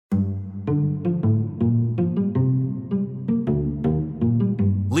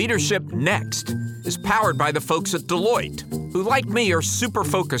Leadership Next is powered by the folks at Deloitte, who, like me, are super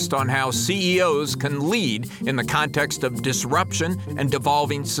focused on how CEOs can lead in the context of disruption and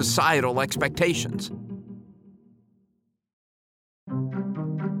evolving societal expectations.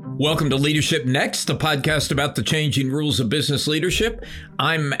 Welcome to Leadership Next, the podcast about the changing rules of business leadership.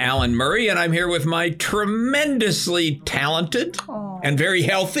 I'm Alan Murray, and I'm here with my tremendously talented and very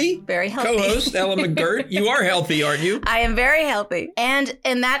healthy co-host, Ellen McGirt. You are healthy, aren't you? I am very healthy. And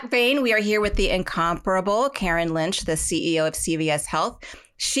in that vein, we are here with the incomparable Karen Lynch, the CEO of CVS Health.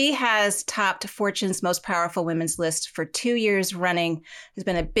 She has topped Fortune's Most Powerful Women's list for 2 years running, has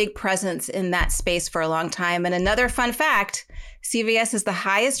been a big presence in that space for a long time. And another fun fact, CVS is the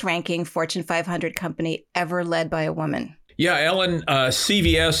highest ranking Fortune 500 company ever led by a woman. Yeah, Ellen,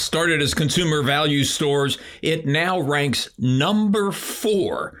 CVS started as consumer value stores. It now ranks number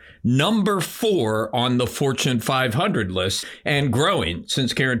four on the Fortune 500 list and growing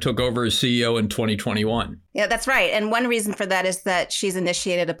since Karen took over as CEO in 2021. Yeah, that's right. And one reason for that is that she's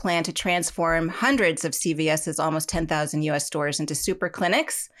initiated a plan to transform hundreds of CVS's almost 10,000 U.S. stores into super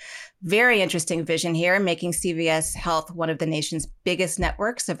clinics. Very interesting vision here, making CVS Health one of the nation's biggest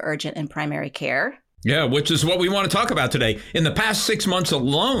networks of urgent and primary care. Yeah, which is what we want to talk about today. In the past 6 months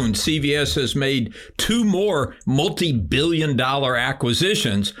alone, CVS has made two more multi-billion-dollar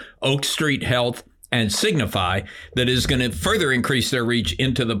acquisitions, Oak Street Health and Signify, that is going to further increase their reach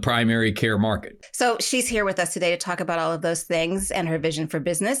into the primary care market. So she's here with us today to talk about all of those things and her vision for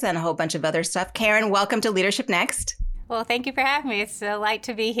business and a whole bunch of other stuff. Karen, welcome to Leadership Next. Well, thank you for having me. It's a delight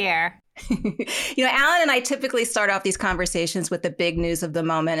to be here. Alan and I typically start off these conversations with the big news of the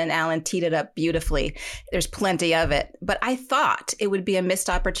moment, and Alan teed it up beautifully. There's plenty of it. But I thought it would be a missed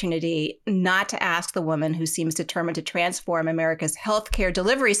opportunity not to ask the woman who seems determined to transform America's healthcare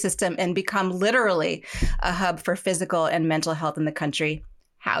delivery system and become literally a hub for physical and mental health in the country,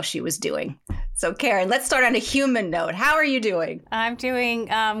 how she was doing. So Karen, let's start on a human note. How are you doing? I'm doing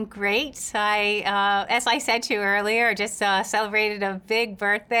great. As I said to you earlier, just celebrated a big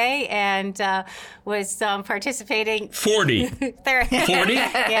birthday and was participating. 40. 40?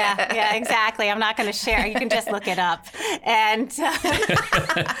 Yeah, exactly. I'm not going to share. You can just look it up. And so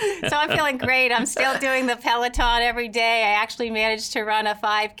I'm feeling great. I'm still doing the Peloton every day. I actually managed to run a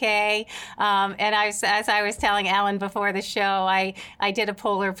 5K. And as I was telling Alan before the show, I did a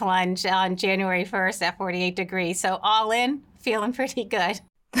polar plunge on January 1st at 48 degrees. So all in, feeling pretty good.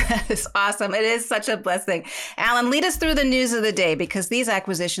 That is awesome. It is such a blessing. Alan, lead us through the news of the day because these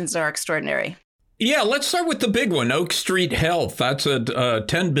acquisitions are extraordinary. Yeah, let's start with the big one, Oak Street Health. That's a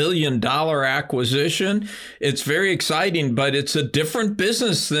 $10 billion acquisition. It's very exciting, but it's a different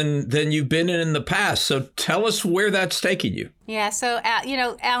business than you've been in the past. So tell us where that's taking you. Yeah, so,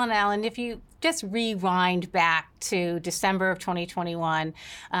 Alan, if you just rewind back to December of 2021,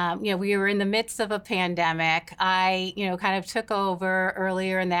 we were in the midst of a pandemic. I, kind of took over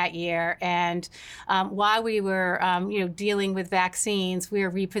earlier in that year. And while we were, dealing with vaccines, we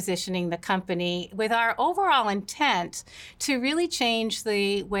were repositioning the company with our overall intent to really change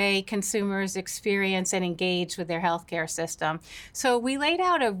the way consumers experience and engage with their healthcare system. So we laid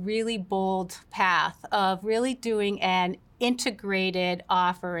out a really bold path of really doing an integrated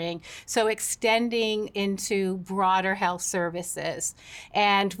offering, so extending into broader health services.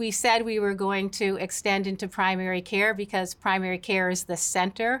 And we said we were going to extend into primary care because primary care is the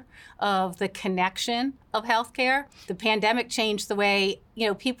center of the connection of healthcare. The pandemic changed the way,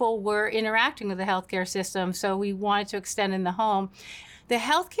 people were interacting with the healthcare system, so we wanted to extend in the home. The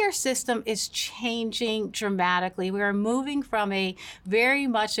healthcare system is changing dramatically. We are moving from a very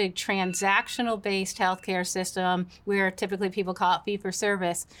much a transactional-based healthcare system, where typically people call it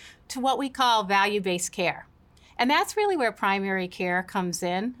fee-for-service, to what we call value-based care. And that's really where primary care comes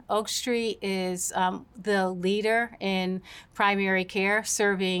in. Oak Street is the leader in primary care,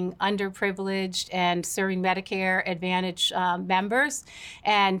 serving underprivileged and serving Medicare Advantage members.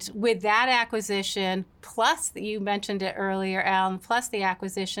 And with that acquisition, plus you mentioned it earlier, Alan, plus the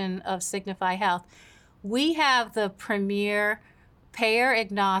acquisition of Signify Health, we have the premier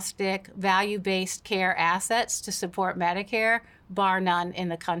payer-agnostic, value-based care assets to support Medicare, bar none in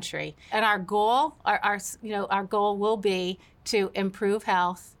the country. And our goal, our goal will be to improve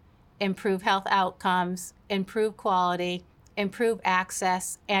health outcomes, improve quality, improve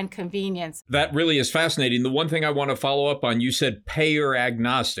access and convenience. That really is fascinating. The one thing I want to follow up on, you said payer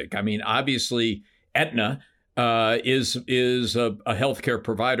agnostic. I mean, obviously, Aetna is a healthcare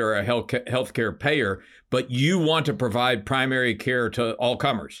provider, a healthcare payer, but you want to provide primary care to all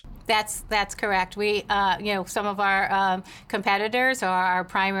comers. That's correct. We, some of our competitors are our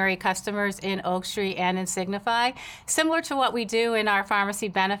primary customers in Oak Street and in Signify. Similar to what we do in our pharmacy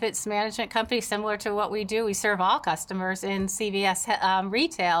benefits management company, similar to what we do, we serve all customers in CVS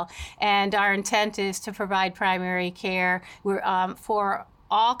retail, and our intent is to provide primary care for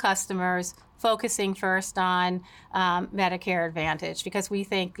all customers, focusing first on Medicare Advantage, because we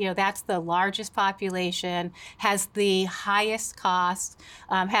think that's the largest population, has the highest cost,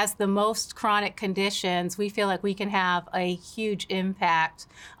 has the most chronic conditions. We feel like we can have a huge impact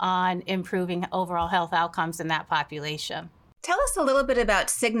on improving overall health outcomes in that population. Tell us a little bit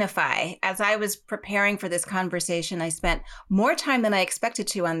about Signify. As I was preparing for this conversation, I spent more time than I expected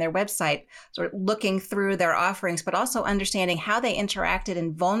to on their website, sort of looking through their offerings, but also understanding how they interacted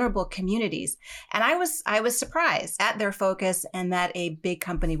in vulnerable communities. And I was surprised at their focus and that a big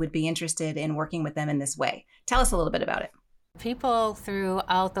company would be interested in working with them in this way. Tell us a little bit about it. People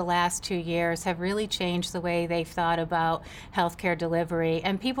throughout the last 2 years have really changed the way they've thought about healthcare delivery,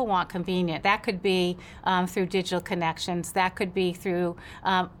 and people want convenient. That could be through digital connections, that could be through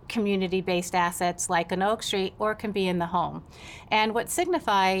community-based assets like an Oak Street, or it can be in the home. And what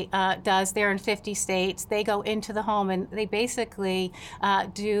Signify does, they're in 50 states, they go into the home and they basically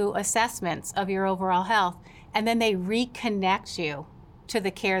do assessments of your overall health, and then they reconnect you to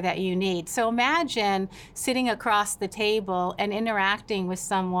the care that you need. So imagine sitting across the table and interacting with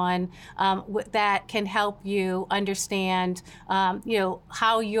someone that can help you understand,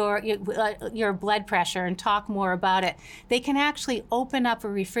 how your blood pressure, and talk more about it. They can actually open up a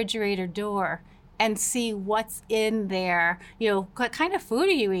refrigerator door and see what's in there. What kind of food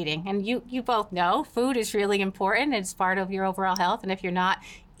are you eating? And you both know food is really important. It's part of your overall health. And if you're not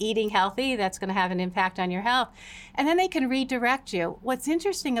eating healthy, that's going to have an impact on your health. And then they can redirect you. What's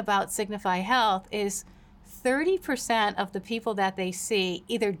interesting about Signify Health is 30% of the people that they see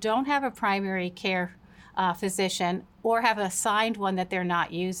either don't have a primary care physician or have assigned one that they're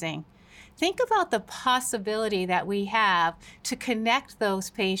not using. Think about the possibility that we have to connect those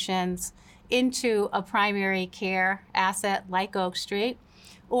patients into a primary care asset like Oak Street,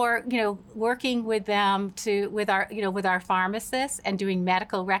 or working with them with our pharmacists and doing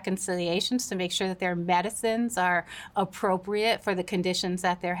medical reconciliations to make sure that their medicines are appropriate for the conditions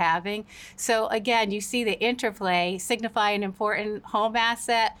that they're having. So again, you see the interplay. Signify, an important home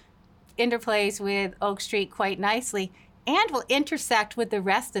asset, interplays with Oak Street quite nicely, and will intersect with the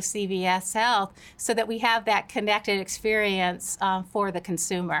rest of CVS Health so that we have that connected experience for the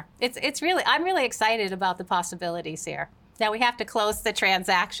consumer. I'm really excited about the possibilities here. Now we have to close the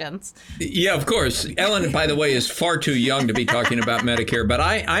transactions. Yeah, of course. Ellen, by the way, is far too young to be talking about Medicare, but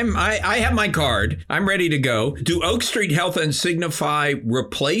I have my card. I'm ready to go. Do Oak Street Health and Signify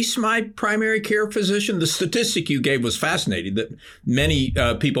replace my primary care physician? The statistic you gave was fascinating, that many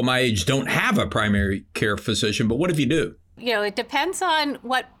people my age don't have a primary care physician, but what if you do? It depends on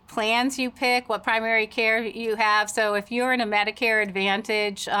what plans you pick, what primary care you have. So if you're in a Medicare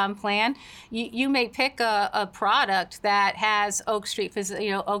Advantage plan, you may pick a product that has Oak Street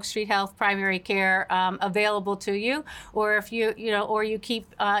Health primary care available to you, or if you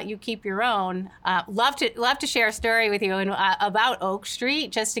keep your own. Love to share a story with you about Oak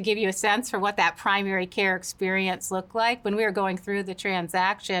Street, just to give you a sense for what that primary care experience looked like. When we were going through the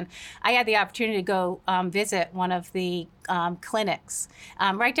transaction, I had the opportunity to go visit one of the clinics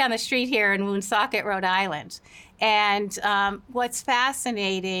right down the street here in Woonsocket, Rhode Island. And what's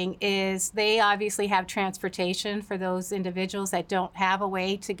fascinating is they obviously have transportation for those individuals that don't have a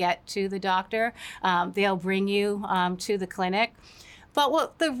way to get to the doctor. They'll bring you to the clinic. But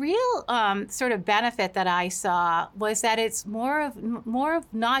what the real sort of benefit that I saw was that it's more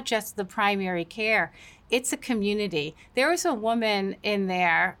of not just the primary care, it's a community. There was a woman in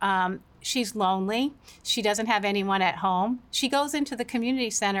there. She's lonely. She doesn't have anyone at home. She goes into the community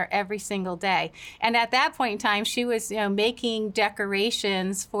center every single day. And at that point in time, she was making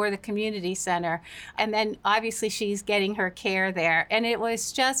decorations for the community center. And then obviously she's getting her care there. And it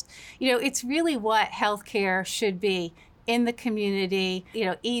was just, it's really what healthcare should be. In the community,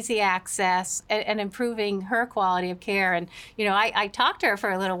 easy access, and improving her quality of care. And, I talked to her for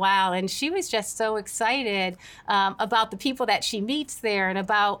a little while, and she was just so excited about the people that she meets there and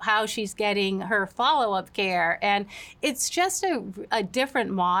about how she's getting her follow-up care. And it's just a different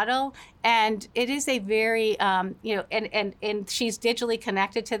model. And it is a very, and she's digitally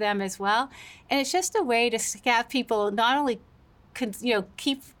connected to them as well. And it's just a way to have people not only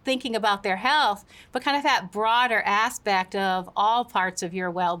keep thinking about their health, but kind of that broader aspect of all parts of your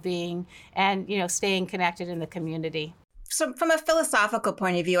well-being and, staying connected in the community. So from a philosophical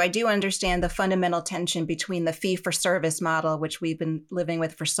point of view, I do understand the fundamental tension between the fee-for-service model, which we've been living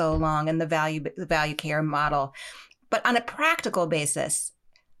with for so long, and the value care model. But on a practical basis,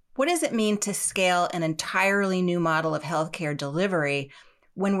 what does it mean to scale an entirely new model of healthcare delivery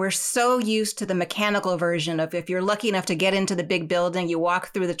when we're so used to the mechanical version of, if you're lucky enough to get into the big building, you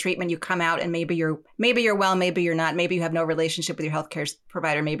walk through the treatment, you come out, and maybe you're well, maybe you're not, maybe you have no relationship with your healthcare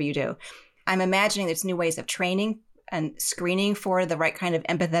provider, maybe you do. I'm imagining there's new ways of training and screening for the right kind of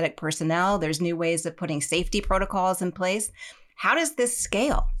empathetic personnel. There's new ways of putting safety protocols in place. How does this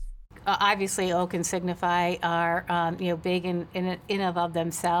scale? Obviously, Oak and Signify are big in and of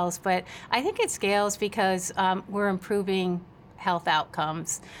themselves, but I think it scales because we're improving health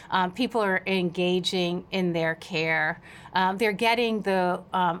outcomes. People are engaging in their care. They're getting the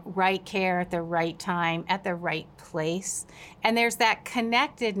right care at the right time, at the right place. And there's that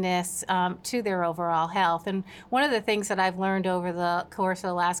connectedness to their overall health. And one of the things that I've learned over the course of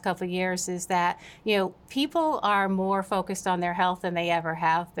the last couple of years is that, people are more focused on their health than they ever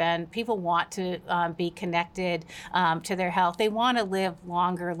have been. People want to be connected to their health. They want to live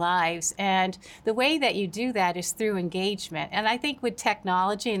longer lives. And the way that you do that is through engagement. And I think with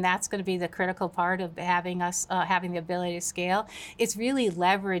technology, and that's going to be the critical part of having the ability to scale, it's really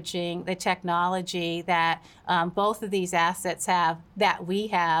leveraging the technology that both of these assets have, that we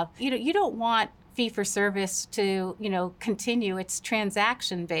have. You don't want fee-for-service to, continue. It's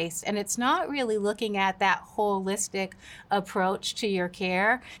transaction-based, and it's not really looking at that holistic approach to your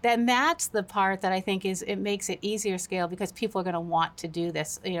care. Then that's the part that I think it makes it easier to scale, because people are going to want to do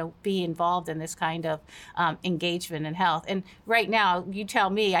this, be involved in this kind of engagement in health. And right now, you tell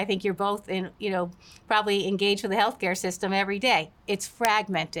me, I think you're both probably engaged with the healthcare system every day. It's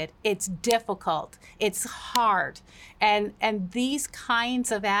fragmented, it's difficult, it's hard. And these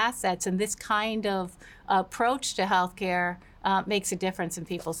kinds of assets and this kind of approach to healthcare makes a difference in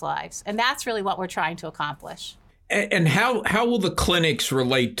people's lives. And that's really what we're trying to accomplish. And how will the clinics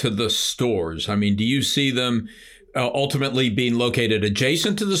relate to the stores? I mean, do you see them ultimately being located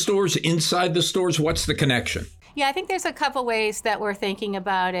adjacent to the stores, inside the stores? What's the connection? Yeah, I think there's a couple ways that we're thinking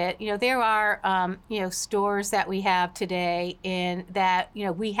about it. There are, stores that we have today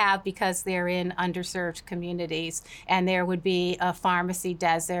we have because they're in underserved communities, and there would be a pharmacy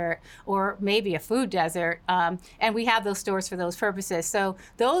desert or maybe a food desert, and we have those stores for those purposes. So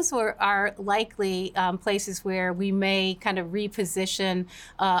those are likely places where we may kind of reposition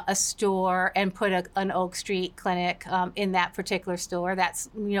a store and put an Oak Street clinic in that particular store. That's,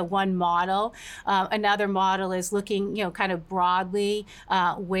 one model. Another model is looking, kind of broadly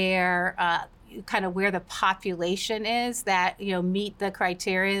where the population is that, meet the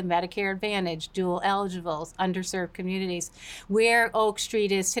criteria, Medicare Advantage, dual eligibles, underserved communities, where Oak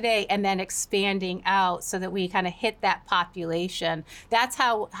Street is today, and then expanding out so that we kind of hit that population. That's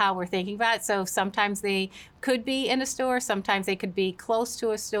how we're thinking about it. So sometimes they could be in a store, sometimes they could be close to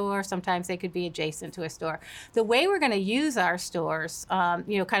a store, sometimes they could be adjacent to a store. The way we're going to use our stores,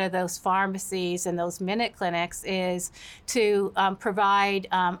 kind of those pharmacies and those minute clinics, is to provide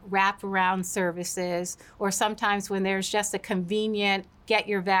wraparound services, or sometimes when there's just a convenient get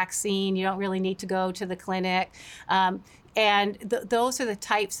your vaccine, you don't really need to go to the clinic. And those are the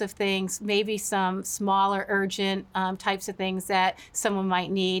types of things, maybe some smaller urgent types of things that someone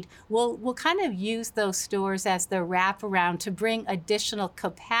might need. We'll kind of use those stores as the wraparound to bring additional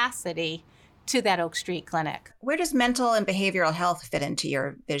capacity to that Oak Street clinic. Where does mental and behavioral health fit into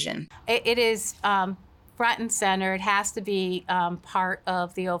your vision? It is front and center. It has to be part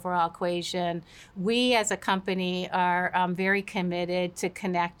of the overall equation. We as a company are very committed to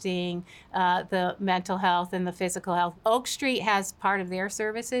connecting the mental health and the physical health. Oak Street has part of their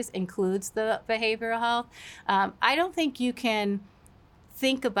services, includes the behavioral health. I don't think you can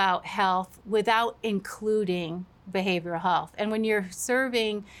think about health without including behavioral health. And when you're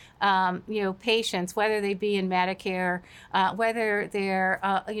serving patients, whether they be in Medicare, whether they're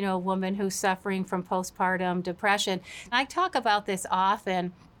a woman who's suffering from postpartum depression. I talk about this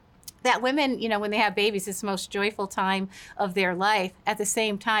often, that women, when they have babies, it's the most joyful time of their life. At the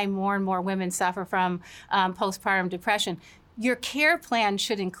same time, more and more women suffer from postpartum depression. Your care plan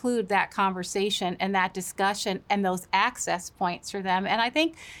should include that conversation and that discussion and those access points for them. And I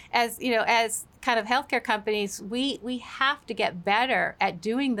think as kind of healthcare companies, we have to get better at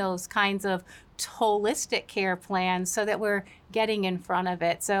doing those kinds of holistic care plans so that we're getting in front of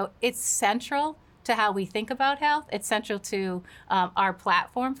it. So it's central to how we think about health. It's central to our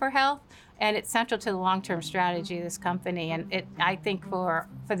platform for health. And it's central to the long-term strategy of this company. And I think for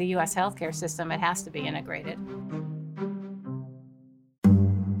the U.S. healthcare system, it has to be integrated.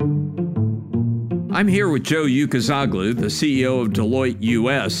 I'm here with Joe Ukazoglu, the CEO of Deloitte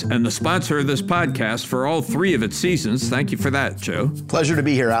US, and the sponsor of this podcast for all 3 of its seasons. Thank you for that, Joe. Pleasure to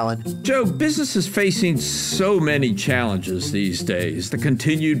be here, Alan. Joe, business is facing so many challenges these days. The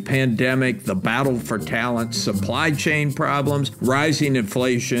continued pandemic, the battle for talent, supply chain problems, rising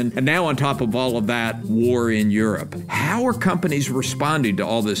inflation, and now on top of all of that, war in Europe. How are companies responding to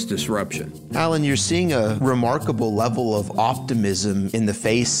all this disruption? Alan, you're seeing a remarkable level of optimism in the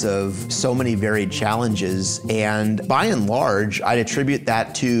face of so many varied challenges. And by and large, I'd attribute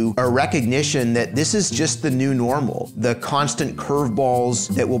that to a recognition that this is just the new normal, the constant curveballs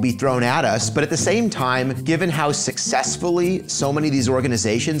that will be thrown at us. But at the same time, given how successfully so many of these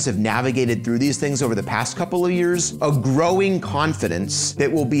organizations have navigated through these things over the past couple of years, a growing confidence that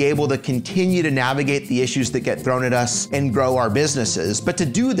we'll be able to continue to navigate the issues that get thrown at us and grow our businesses. But to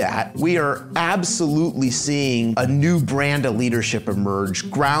do that, we are absolutely seeing a new brand of leadership emerge,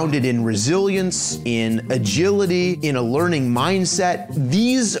 grounded in resilience, in agility, in a learning mindset.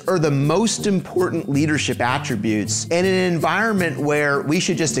 These are the most important leadership attributes in an environment where we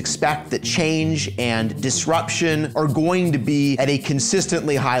should just expect that change and disruption are going to be at a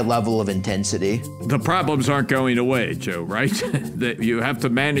consistently high level of intensity. The problems aren't going away, Joe, right? That you have to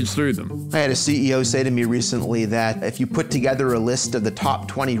manage through them. I had a CEO say to me recently that if you put together a list of the top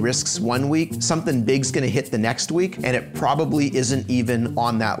 20 risks one week, something big's going to hit the next week, and it probably isn't even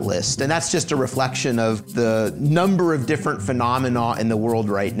on that list. And that's just a reflection of the number of different phenomena in the world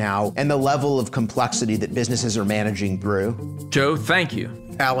right now and the level of complexity that businesses are managing through. Joe, thank you.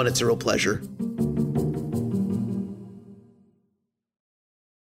 Alan, it's a real pleasure.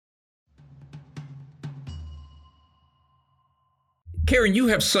 Karen, you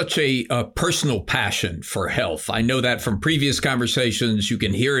have such a personal passion for health. I know that from previous conversations. You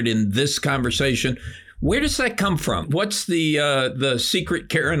can hear it in this conversation. Where does that come from? What's the secret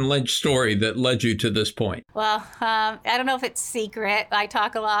Karen Lynch story that led you to this point? Well, I don't know if it's secret. I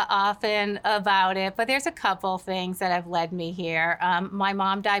talk a lot often about it, but there's a couple things that have led me here. My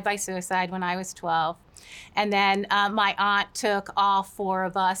mom died by suicide when I was 12. And then my aunt took all 4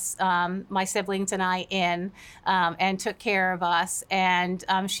 of us, my siblings and I, in and took care of us. And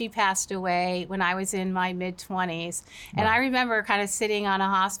she passed away when I was in my mid-20s. And I remember kind of sitting on a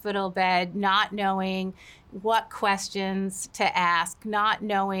hospital bed, not knowing what questions to ask, not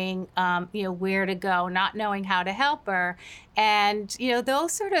knowing, where to go, not knowing how to help her. And,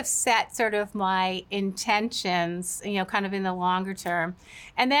 those sort of set sort of my intentions, kind of in the longer term.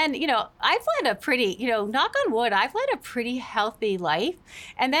 And then, I've led a pretty, knock on wood, I've led a pretty healthy life.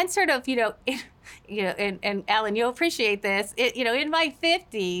 And then sort of, and Alan, you'll appreciate this. In my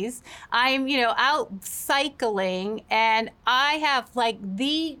 50s, I'm, out cycling, and I have like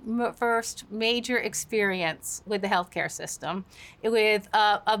the first major experience with the healthcare system with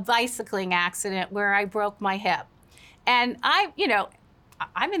a bicycling accident where I broke my hip. And I'm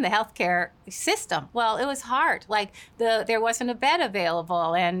in the healthcare system. Well, it was hard. Like there wasn't a bed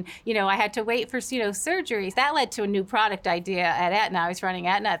available, and I had to wait for surgeries. That led to a new product idea at Aetna. I was running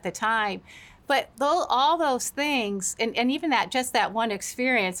Aetna at the time. But all those things, and even that one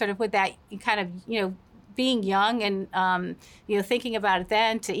experience, sort of with that kind of, being young and, thinking about it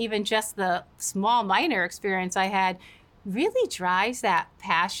then, to even just the small minor experience I had, really drives that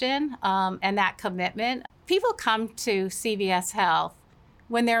passion and that commitment. People come to CVS Health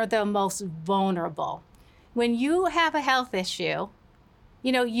when they're the most vulnerable. When you have a health issue,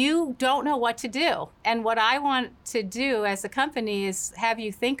 you don't know what to do. And what I want to do as a company is have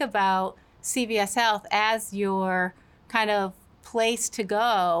you think about CVS Health as your kind of place to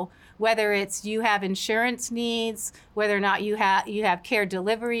go, whether it's you have insurance needs, whether or not you have care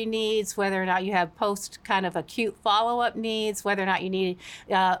delivery needs, whether or not you have post kind of acute follow-up needs, whether or not you need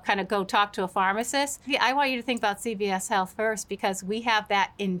kind of go talk to a pharmacist. I want you to think about CVS Health first, because we have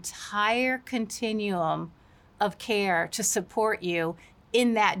that entire continuum of care to support you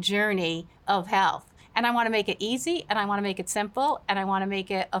in that journey of health. And I want to make it easy, and I want to make it simple, and I want to make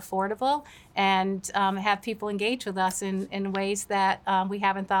it affordable, and have people engage with us in ways that we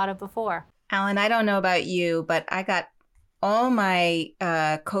haven't thought of before. Alan, I don't know about you, but I got all my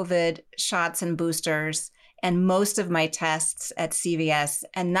COVID shots and boosters and most of my tests at CVS,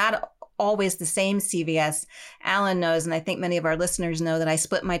 and not always the same CVS. Alan knows, and I think many of our listeners know, that I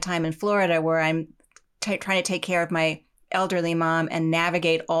split my time in Florida, where I'm trying to take care of my elderly mom and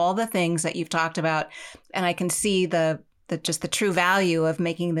navigate all the things that you've talked about. And I can see the true value of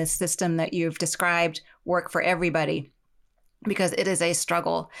making this system that you've described work for everybody. because it is a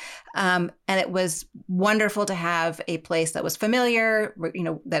struggle. And it was wonderful to have a place that was familiar,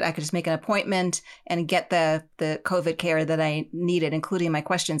 that I could just make an appointment and get the COVID care that I needed, including my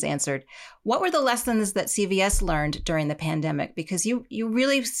questions answered. What were the lessons that CVS learned during the pandemic? Because you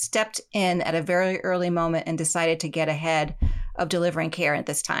really stepped in at a very early moment and decided to get ahead of delivering care at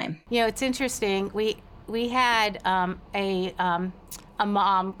this time. It's interesting. We had a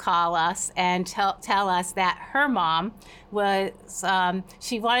mom call us and tell us that her mom was,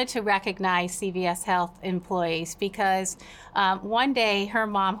 she wanted to recognize CVS Health employees because one day her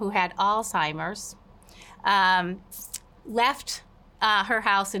mom, who had Alzheimer's, left her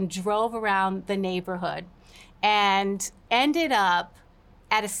house and drove around the neighborhood and ended up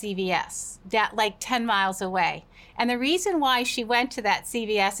at a CVS that like 10 miles away. And the reason why she went to that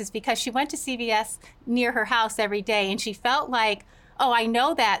CVS is because she went to CVS near her house every day, and she felt like, oh, I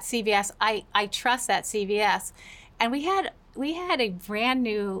know that CVS. I trust that CVS. And we had a brand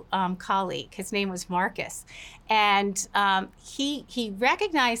new colleague. His name was Marcus. And he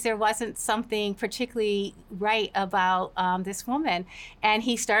recognized there wasn't something particularly right about this woman. And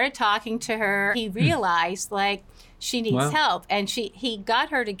he started talking to her. He realized she needs help. And he got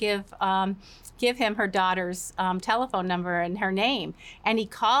her to give him her daughter's telephone number and her name. And he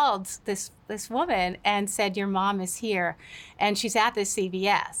called this woman and said, your mom is here and she's at the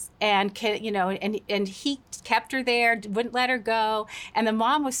CVS. And, and he kept her there, wouldn't let her go. And the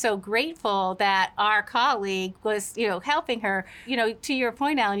mom was so grateful that our colleague was, helping her. To your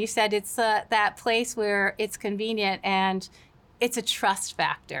point, Alan, you said it's that place where it's convenient and it's a trust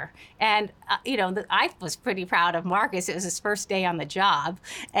factor. And, I was pretty proud of Marcus. It was his first day on the job.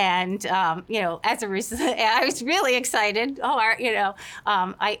 And, as a result, I was really excited.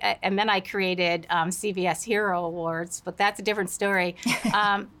 And then I created CVS Hero Awards, but that's a different story.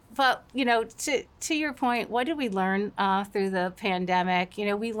 But, to your point, what did we learn through the pandemic?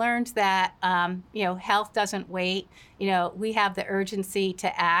 We learned that, health doesn't wait. We have the urgency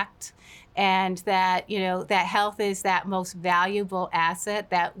to act. And that, that health is that most valuable asset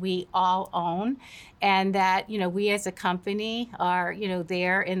that we all own. And that, we as a company are,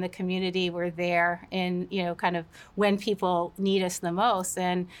 there in the community. We're there in, kind of when people need us the most.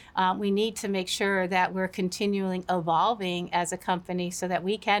 And we need to make sure that we're continually evolving as a company so that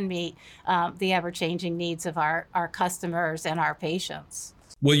we can meet the ever-changing needs of our customers and our patients.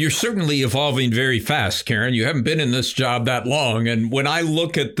 Well, you're certainly evolving very fast, Karen. You haven't been in this job that long. And when I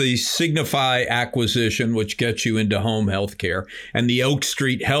look at the Signify acquisition, which gets you into home health care, and the Oak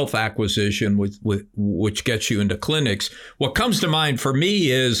Street Health acquisition, which gets you into clinics, what comes to mind for me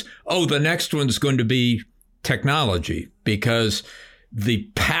is, the next one's going to be technology, because the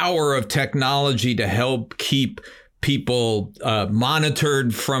power of technology to help keep people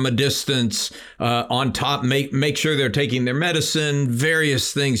monitored from a distance, on top, make sure they're taking their medicine,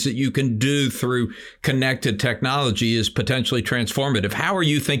 various things that you can do through connected technology is potentially transformative. How are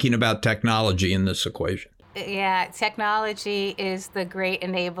you thinking about technology in this equation? Yeah, technology is the great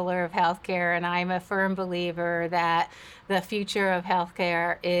enabler of healthcare, and I'm a firm believer that the future of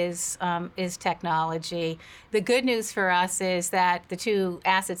healthcare is technology. The good news for us is that the two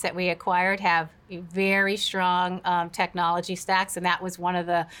assets that we acquired have very strong technology stacks, and that was one of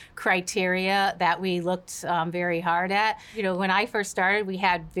the criteria that we looked very hard at. When I first started, we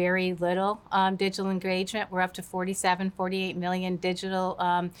had very little digital engagement. We're up to 48 million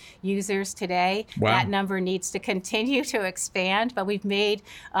digital users today. Wow. That number needs to continue to expand, but we've made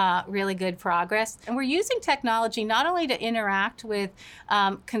really good progress. And we're using technology not only to interact with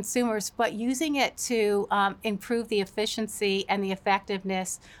consumers, but using it to improve the efficiency and the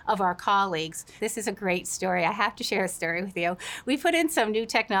effectiveness of our colleagues. This is a great story. I have to share a story with you. We put in some new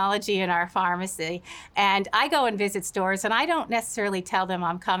technology in our pharmacy, and I go and visit stores, and I don't necessarily tell them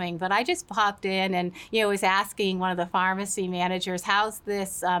I'm coming, but I just popped in and was asking one of the pharmacy managers, how's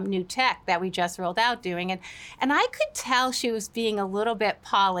this new tech that we just rolled out doing? And I could tell she was being a little bit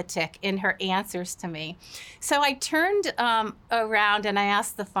politic in her answers to me. So I turned around and I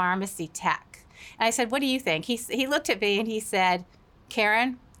asked the pharmacy tech. And I said, what do you think? He looked at me and he said,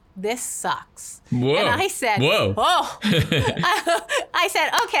 Karen, this sucks. Whoa. And I said, whoa. Oh. I said,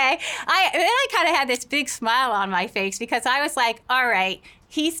 okay. Then I kind of had this big smile on my face because I was like, all right,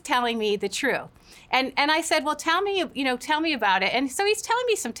 he's telling me the truth. And I said, well, tell me about it. And so he's telling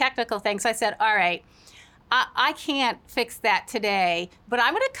me some technical things. I said, all right, I can't fix that today, but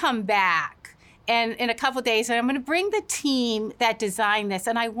I'm going to come back and in a couple of days, and I'm going to bring the team that designed this,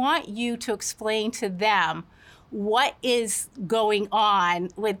 and I want you to explain to them what is going on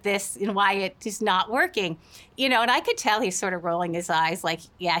with this and why it is not working. And I could tell he's sort of rolling his eyes like,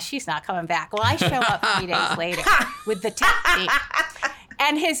 yeah, she's not coming back. Well, I show up 3 days later with the tech team.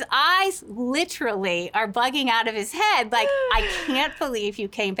 And his eyes literally are bugging out of his head. Like, I can't believe you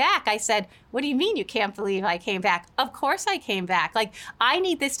came back. I said, what do you mean you can't believe I came back? Of course I came back. Like, I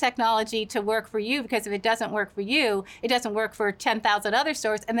need this technology to work for you, because if it doesn't work for you, it doesn't work for 10,000 other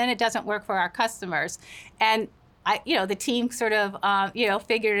stores, and then it doesn't work for our customers. And the team sort of,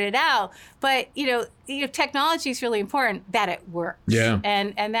 figured it out. But, technology is really important that it works. Yeah.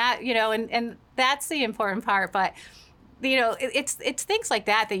 And that, and that's the important part. But, it's things like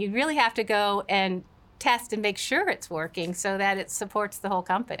that you really have to go and test and make sure it's working so that it supports the whole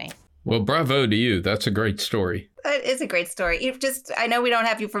company. Well, bravo to you. That's a great story. It is a great story. I know we don't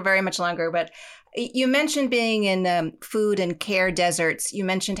have you for very much longer, but you mentioned being in food and care deserts. You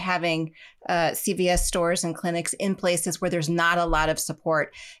mentioned having CVS stores and clinics in places where there's not a lot of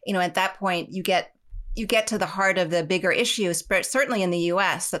support. At that point, you get to the heart of the bigger issues, but certainly in the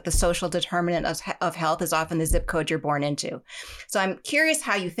U.S., that the social determinant of health is often the zip code you're born into. So I'm curious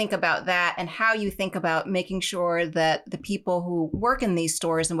how you think about that and how you think about making sure that the people who work in these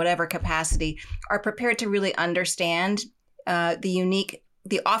stores in whatever capacity are prepared to really understand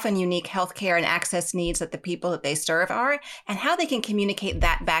the often unique healthcare and access needs that the people that they serve are, and how they can communicate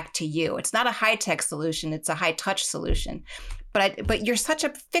that back to you. It's not a high-tech solution, it's a high-touch solution. But you're such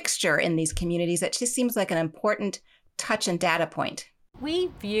a fixture in these communities that just seems like an important touch and data point.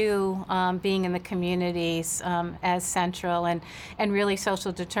 We view being in the communities as central, and really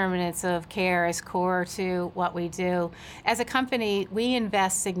social determinants of care as core to what we do. As a company, we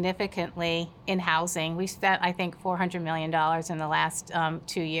invest significantly in housing. We spent, I think, $400 million in the last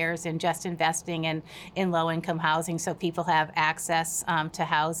 2 years in just investing in low-income housing so people have access to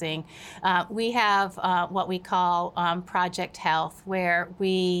housing. We have what we call Project Health, where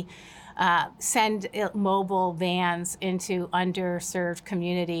we send mobile vans into underserved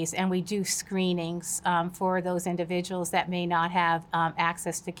communities, and we do screenings for those individuals that may not have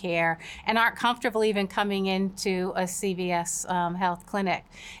access to care and aren't comfortable even coming into a CVS health clinic.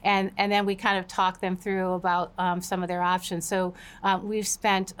 And then we kind of talk them through about some of their options. So we've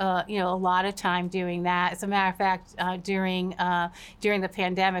spent a lot of time doing that. As a matter of fact, during the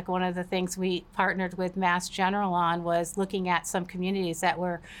pandemic, one of the things we partnered with Mass General on was looking at some communities that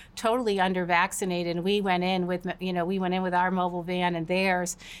were totally under-vaccinated. And we went in with our mobile van and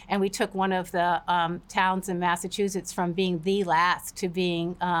theirs, and we took one of the towns in Massachusetts from being the last to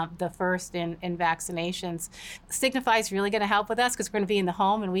being the first in vaccinations. Signify is really going to help with us because we're going to be in the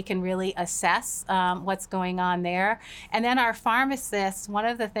home and we can really assess what's going on there. And then our pharmacists, one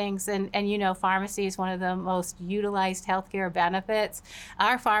of the things, and pharmacy is one of the most utilized healthcare benefits.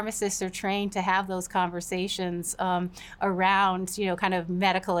 Our pharmacists are trained to have those conversations around, kind of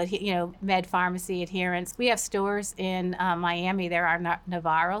medical, med pharmacy adherence. We have stores in Miami. There are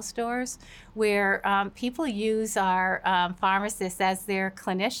Navarro stores where people use our pharmacists as their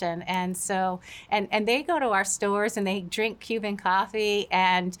clinician, and so and they go to our stores and they drink Cuban coffee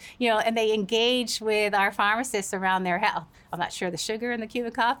and and they engage with our pharmacists around their health. I'm not sure the sugar in the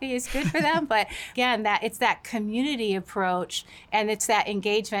Cuban coffee is good for them, but again, it's that community approach and it's that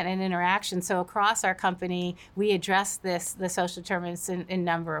engagement and interaction. So across our company, we address the social determinants in a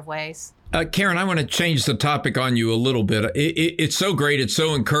number of ways. Karen, I want to change the topic on you a little bit. It's so great. It's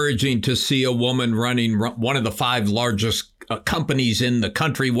so encouraging to see a woman running one of the 5 largest companies in the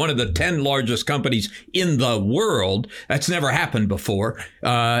country, one of the 10 largest companies in the world. That's never happened before.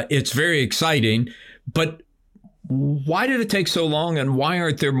 It's very exciting. But why did it take so long, and why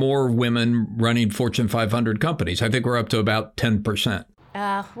aren't there more women running Fortune 500 companies? I think we're up to about 10%.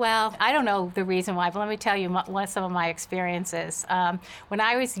 Well, I don't know the reason why, but let me tell you some of my experiences. When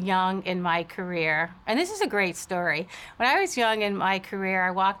I was young in my career, and this is a great story. When I was young in my career,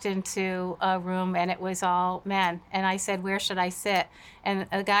 I walked into a room and it was all men. And I said, where should I sit? And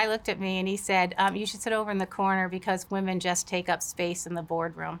a guy looked at me and he said, you should sit over in the corner because women just take up space in the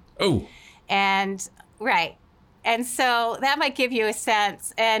boardroom. Oh. And right. And so that might give you a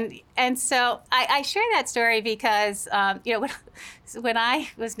sense. And so I share that story because, when I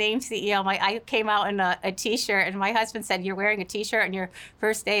was named CEO, I came out in a T-shirt, and my husband said, you're wearing a T-shirt on your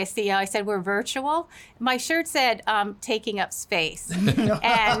first day as CEO. I said, we're virtual. My shirt said, taking up space.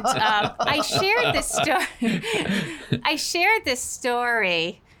 And I shared this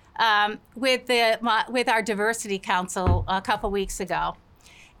story with our diversity council a couple weeks ago.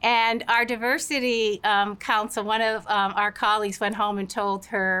 And our diversity council, one of our colleagues went home and told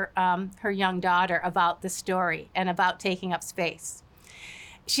her young daughter about the story and about taking up space.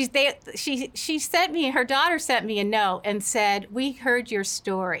 she sent me, her daughter sent me a note and said, "We heard your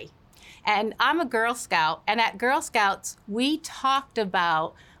story." And I'm a Girl Scout, and at Girl Scouts, we talked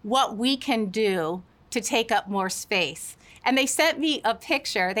about what we can do to take up more space. And they sent me a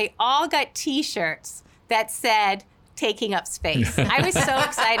picture. They all got T-shirts that said, "Taking up space." I was so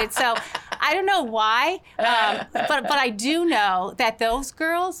excited. So I don't know why, but I do know that those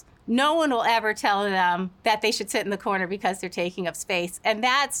girls, no one will ever tell them that they should sit in the corner because they're taking up space. And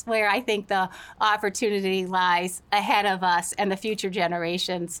that's where I think the opportunity lies ahead of us and the future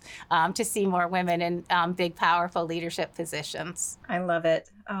generations to see more women in big, powerful leadership positions. I love it.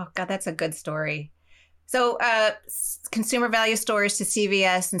 Oh, God, that's a good story. So consumer value stores to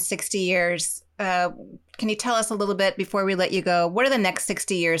CVS in 60 years. Can you tell us a little bit before we let you go? What do the next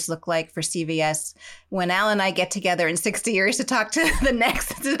 60 years look like for CVS when Al and I get together in 60 years to talk to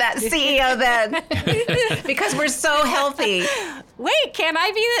that CEO then? Because we're so healthy. Wait, can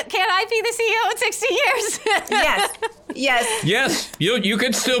I be the CEO in 60 years? Yes. You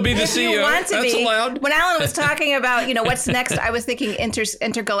could still be the CEO. You want to That's be. allowed. When Alan was talking about, what's next, I was thinking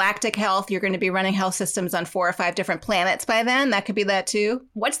intergalactic health. You're going to be running health systems on 4 or 5 different planets by then. That could be that too.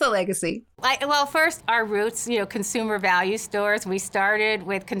 What's the legacy? Well, first, our roots, consumer value stores. We started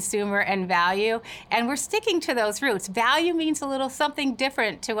with consumer and value, and we're sticking to those roots. Value means a little something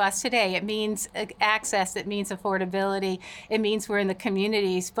different to us today. It means access. It means affordability. It means we're in the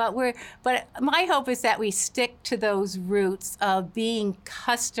communities. But my hope is that we stick to those roots of being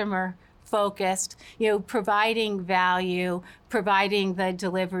customer focused, providing value, providing the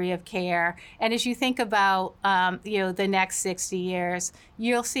delivery of care. And as you think about, the next 60 years,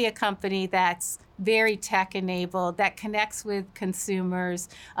 you'll see a company that's very tech-enabled, that connects with consumers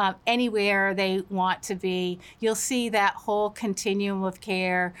anywhere they want to be. You'll see that whole continuum of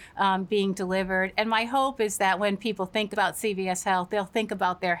care being delivered. And my hope is that when people think about CVS Health, they'll think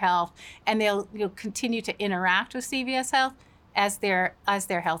about their health, and they'll continue to interact with CVS Health as their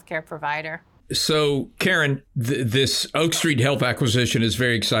healthcare provider. So, Karen, this Oak Street Health acquisition is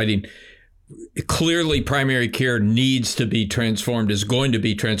very exciting. Clearly, primary care needs to be transformed, is going to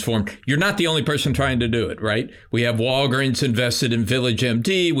be transformed. You're not the only person trying to do it, right? We have Walgreens invested in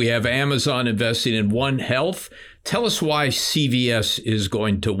VillageMD. We have Amazon investing in One Health. Tell us why CVS is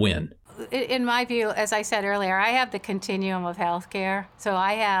going to win. In my view, as I said earlier, I have the continuum of healthcare. So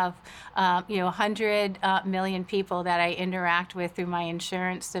I have, 100 million people that I interact with through my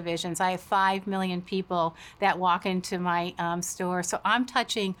insurance divisions. I have 5 million people that walk into my store. So I'm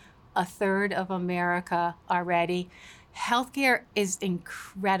touching a third of America already. Healthcare is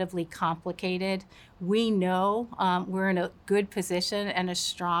incredibly complicated. We know we're in a good position and a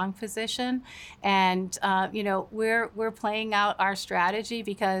strong position, and we're playing out our strategy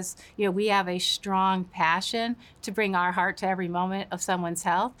because we have a strong passion to bring our heart to every moment of someone's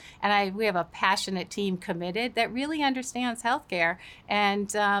health, and we have a passionate team committed that really understands healthcare,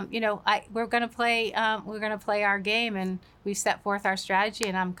 and we're going to play our game, and we've set forth our strategy,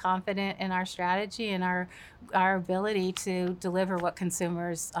 and I'm confident in our strategy and our ability to deliver what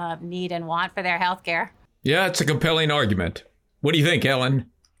consumers need and want for their healthcare. Yeah, it's a compelling argument. What do you think, Ellen?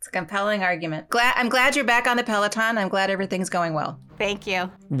 It's a compelling argument. I'm glad you're back on the Peloton. I'm glad everything's going well. Thank you.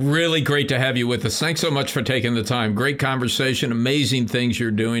 Really great to have you with us. Thanks so much for taking the time. Great conversation, amazing things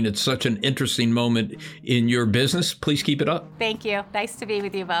you're doing. It's such an interesting moment in your business. Please keep it up. Thank you. Nice to be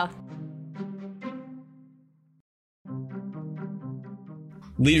with you both.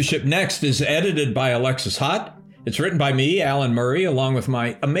 Leadership Next is edited by Alexis Hott. It's written by me, Alan Murray, along with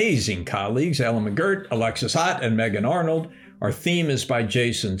my amazing colleagues, Ellen McGirt, Alexis Hott, and Megan Arnold. Our theme is by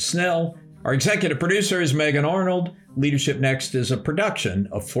Jason Snell. Our executive producer is Megan Arnold. Leadership Next is a production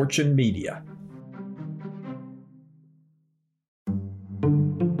of Fortune Media.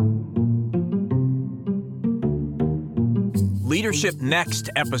 Leadership Next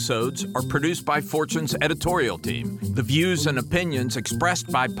episodes are produced by Fortune's editorial team. The views and opinions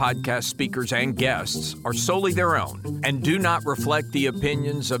expressed by podcast speakers and guests are solely their own and do not reflect the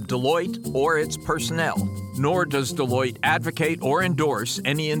opinions of Deloitte or its personnel, nor does Deloitte advocate or endorse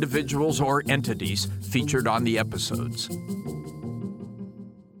any individuals or entities featured on the episodes.